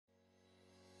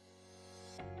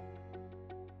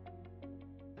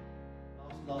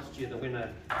last year the winner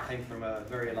came from a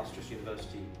very illustrious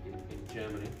university in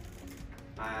Germany.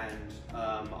 And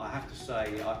I have to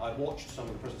say, I watched some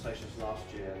of the presentations last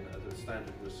year and the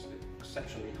standard was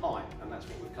exceptionally high, and that's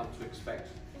what we've come to expect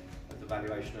at the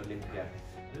Valuation Olympiad.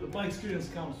 My experience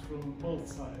comes from both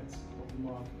sides of the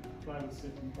market, private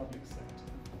sector and public sector.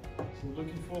 So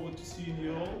looking forward to seeing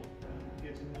you all and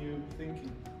getting new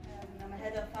thinking. I'm a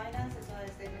head of finance as well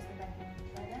as the investment banking in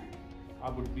China. I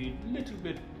would be a little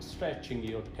bit stretching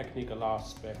your technical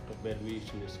aspect of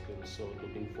valuation skills, so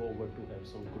looking forward to have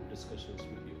some good discussions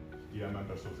with you. Dear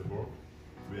members of the board,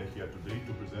 we are here today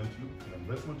to present you an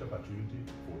investment opportunity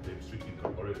for Tape Street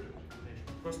Incorporated.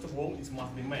 First of all, it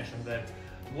must be mentioned that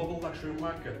global luxury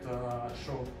market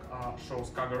shows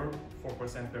CAGR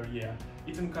 4% per year.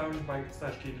 It's encouraged by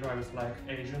such key drivers like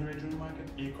Asian region market,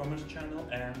 e-commerce channel,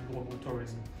 and global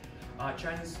tourism.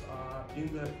 China's in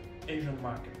the Asian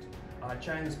market.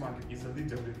 Chinese market is a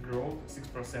leader with growth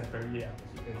 6% per year.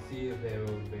 As you can see, there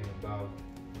will be about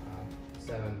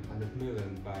 700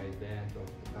 million by the end of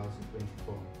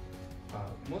 2024.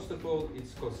 Most of all,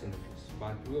 it's cost synergies,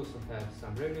 but we also have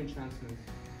some revenue enhancements,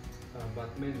 but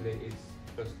mainly it's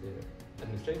first the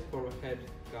administrative overhead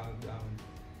gone down,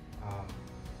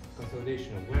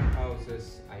 consolidation of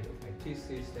warehouses, IT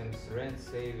systems, rent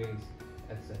savings,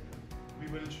 etc. We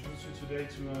will introduce you today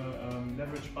to a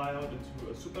leverage buyout into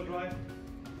a super drive.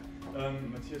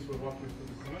 Matthias will walk you through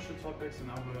the commercial topics,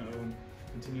 and I will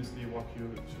continuously walk you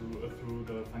through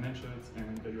the financials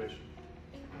and valuation.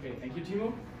 Okay, thank you,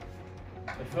 Timo.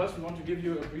 At first, we want to give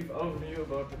you a brief overview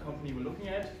about the company we're looking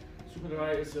at.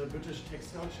 Superdry is a British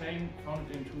textile chain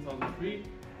founded in 2003.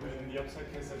 In the upside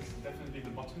case, that's definitely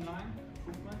the bottom line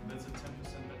improvement. That's a 10%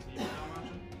 better EBITDA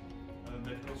margin.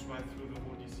 That goes right through the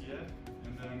whole DCF,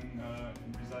 and then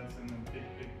it results in a big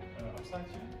upside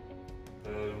here.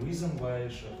 The reason why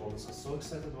shareholders are so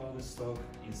excited about this stock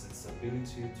is its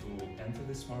ability to enter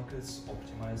these markets,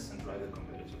 optimize and drive the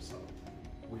competitors out.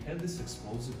 We had this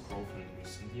explosive growth in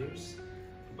recent years,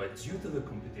 but due to the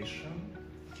competition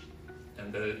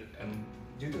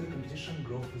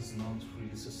growth is not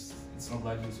really it's not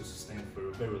likely to sustain for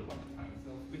a very long time.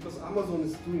 Because Amazon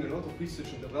is doing a lot of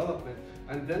research and development,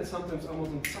 and then sometimes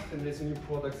Amazon and there's new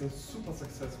products and super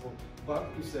successful, but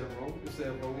if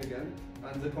they're wrong again,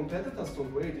 and the competitors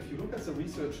don't wait. If you look at the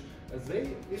research, if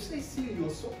they see you're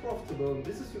so profitable and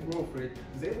this is your growth rate,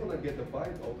 they want to get a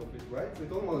bite out of it, right? They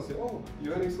don't want to say, oh,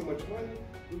 you're earning so much money,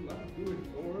 good luck, do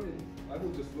it, don't worry, I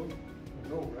will just look.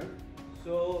 No, right?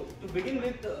 So to begin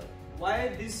with, why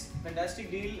this fantastic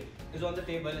deal is on the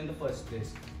table in the first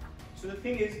place. So the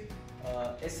thing is,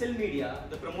 SL Media,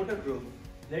 the promoter group,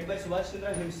 led by Subhash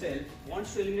Chandra himself,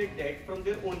 wants to eliminate debt from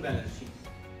their own balance sheet.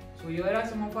 So here are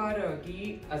some of our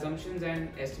key assumptions and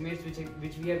estimates which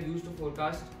we have used to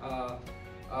forecast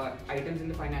items in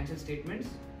the financial statements.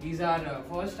 These are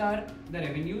first are the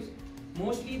revenues.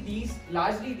 Largely these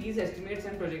estimates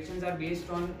and projections are based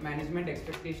on management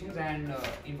expectations and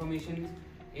information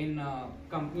in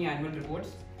company annual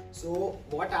reports. So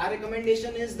what our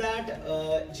recommendation is that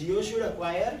Jio should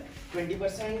acquire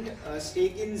 20%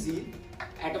 stake in Zeal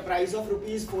at a price of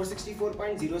rupees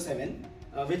 464.07,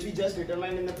 which we just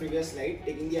determined in the previous slide,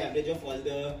 taking the average of all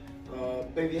the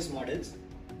previous models.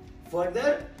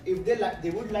 Further, if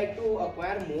they would like to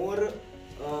acquire more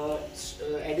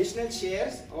additional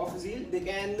shares of Zeal, they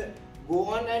can go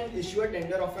on and issue a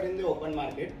tender offer in the open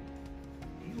market.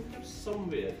 You have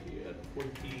somewhere here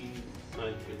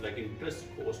 29, like interest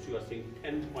cost, you are saying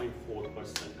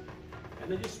 10.4%.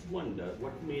 And I just wonder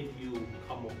what made you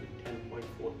come up with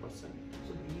 10.4%?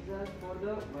 So these are for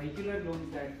the vehicular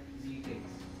loans that Zeal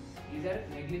takes. These are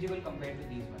negligible compared to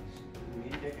these ones. So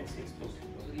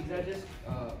these are just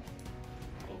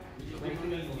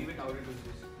vehicular loans. Leave it how it is.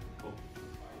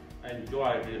 I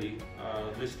enjoy really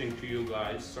listening to you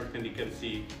guys. Certainly can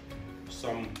see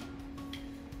some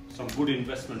good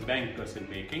investment bankers in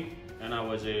making, and I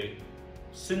was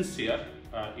sincere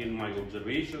in my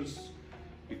observations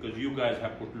because you guys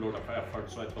have put a lot of effort.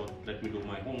 So I thought, let me do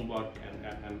my homework, and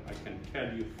I can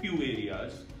tell you a few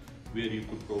areas where you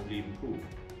could probably improve.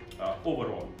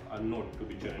 Overall, not to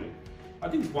be general. I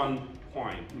think one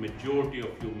point majority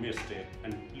of you missed it,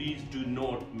 and please do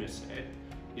not miss it,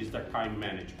 is the time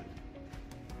management.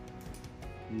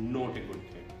 Not a good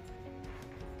thing.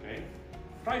 Okay,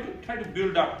 try to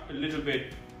build up a little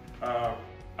bit. I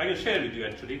can share with you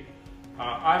actually.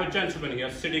 I have a gentleman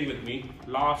here sitting with me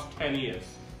last 10 years.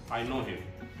 I know him.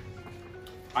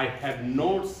 I have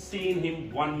not seen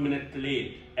him 1 minute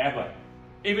late ever.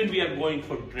 Even we are going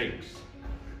for drinks,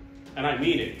 and I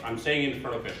mean it. I'm saying in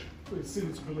front of him. So it's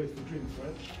silly to be late for drinks,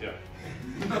 right?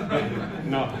 Yeah.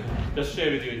 No, just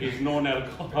share with you, he's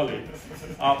non-alcoholic.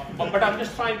 But I'm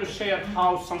just trying to share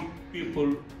how some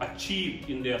people achieve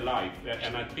in their life,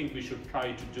 and I think we should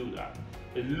try to do that.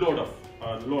 A lot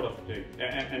of things.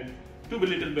 And to be a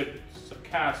little bit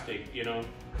sarcastic, you know,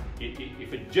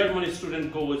 if a German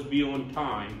student goes beyond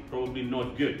time, probably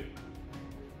not good.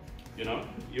 You know,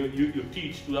 you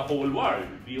teach to the whole world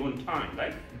beyond time,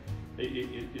 right?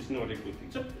 It's not a good thing.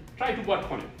 So try to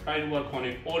work on it. Try to work on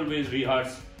it. Always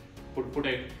rehearse. Put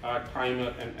a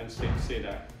timer and say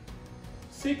that.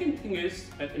 Second thing is,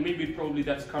 and maybe probably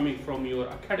that's coming from your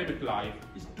academic life,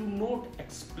 is do not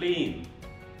explain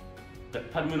the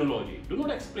terminology. Do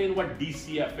not explain what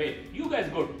DCF is. You guys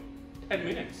got 10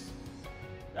 minutes.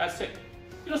 That's it.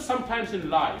 You know, sometimes in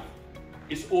life,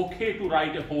 it's okay to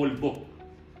write a whole book.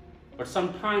 But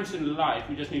sometimes in life,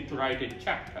 you just need to write a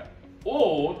chapter.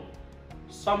 Or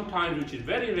sometimes, which is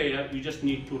very rare, you just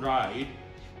need to write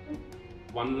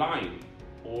one line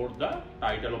or the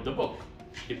title of the book.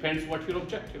 Depends what your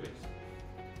objective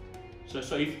is.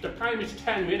 So if the time is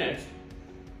 10 minutes,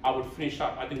 I would finish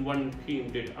up. I think one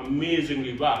team did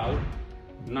amazingly well,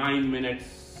 9 minutes,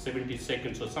 70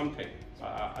 seconds or something.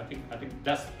 I think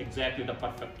that's exactly the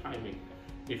perfect timing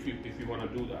if you want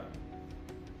to do that.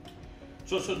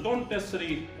 So don't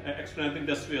necessarily explain. I think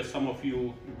that's where some of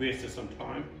you wasted some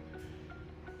time.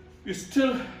 You're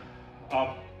still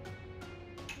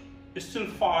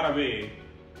far away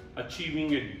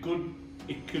achieving a good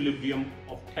equilibrium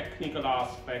of technical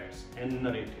aspects and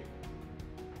narrative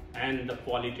and the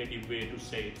qualitative way to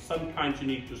say it. Sometimes you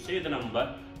need to say the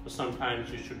number, but sometimes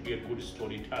you should be a good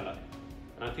storyteller.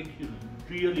 And I think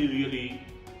you're really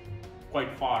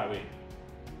quite far away.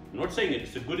 I'm not saying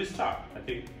it's a good start. I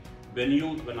think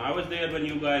when I was there, when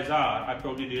you guys are, I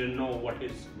probably didn't know what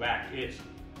his whack is.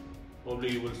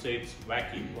 Probably you will say it's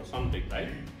wacky or something, right?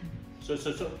 So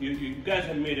you guys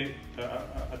have made it,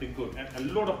 I think, good. And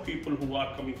a lot of people who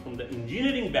are coming from the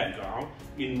engineering background,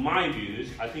 in my views,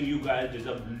 I think you guys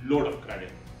deserve a lot of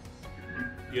credit.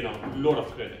 You know, a lot of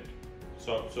credit.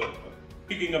 So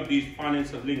picking up these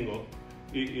financial lingo,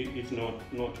 it's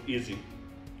not easy.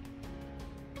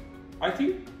 I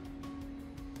think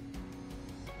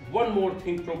one more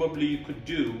thing probably you could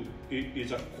do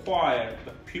is acquire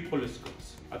the people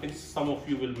skills. I think some of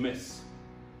you will miss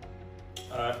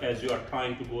as you are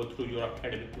trying to go through your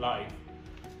academic life.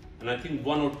 And I think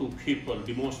one or two people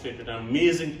demonstrated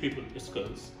amazing people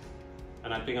skills.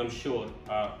 And I think I'm sure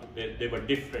they were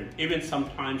different. Even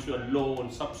sometimes you are low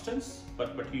on substance,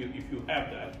 but if you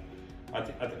have that,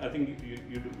 I think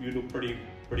you do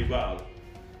pretty well.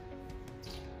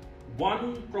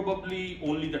 One, probably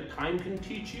only the time can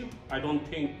teach you. I don't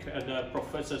think the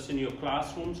professors in your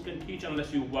classrooms can teach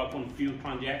unless you work on few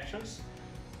transactions.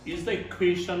 Is the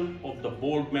equation of the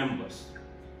board members.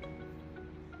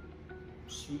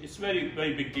 It's very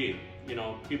big deal. You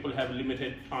know, people have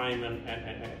limited time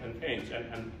and things.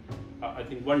 And I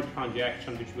think one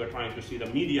transaction which we are trying to see, the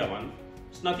media one,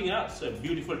 it's nothing else, a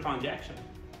beautiful transaction.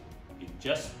 It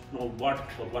just not work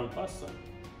for one person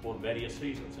for various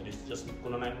reasons, and it's just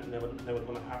never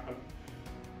gonna happen.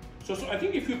 So I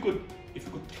think if you could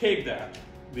take that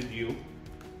with you,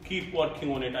 keep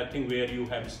working on it. I think where you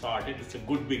have started, it's a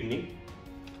good beginning.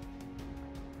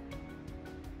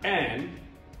 And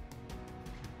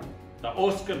the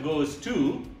Oscar goes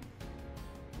to,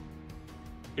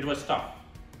 it was tough.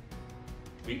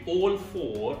 We all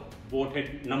four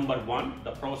voted number 1,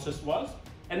 the process was,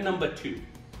 and number 2.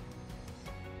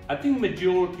 I think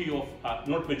majority of,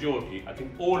 not majority, I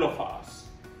think all of us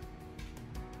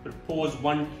propose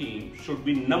one team should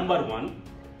be number 1,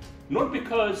 not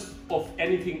because of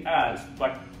anything else,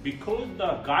 but because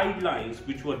the guidelines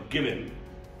which were given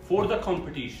for the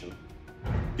competition,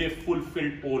 they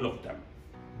fulfilled all of them.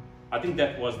 I think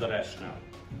that was the rationale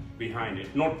behind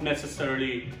it, not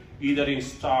necessarily either in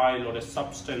style or a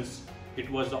substance. It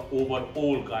was the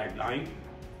overall guideline,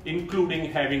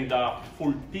 including having the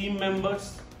full team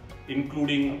members,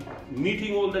 including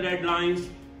meeting all the deadlines,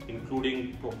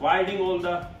 including providing all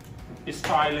the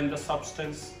style and the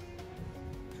substance.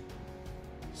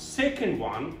 Second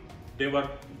one, there were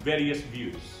various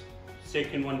views.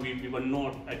 Second one, we were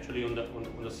not actually on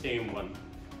the same one.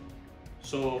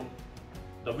 So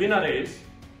the winner is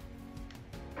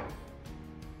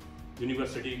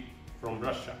University from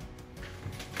Russia.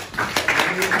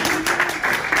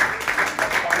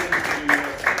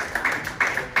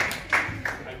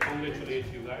 I congratulate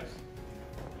you guys.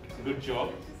 Good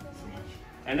job.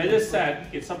 And as I said,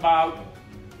 it's about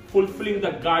fulfilling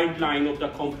the guideline of the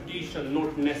competition,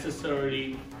 not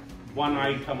necessarily one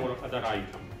item or other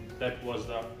item. That was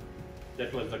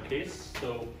that was the case.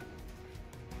 So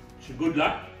good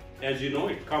luck. As you know,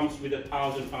 it comes with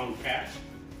 £1,000 cash.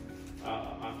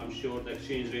 I'm sure the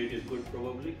exchange rate is good,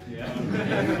 probably. Yeah.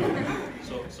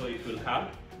 So it will help.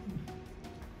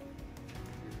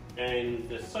 And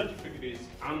the certificate is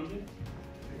Andy.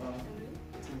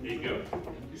 There you go.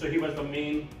 So he was the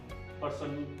main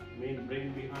person, main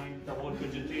brain behind the whole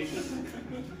presentation.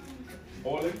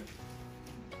 Ollie.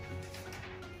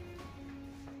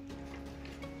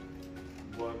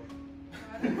 Work.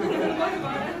 And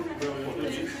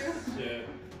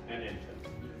enter.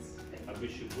 I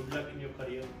wish you good luck in your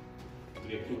career.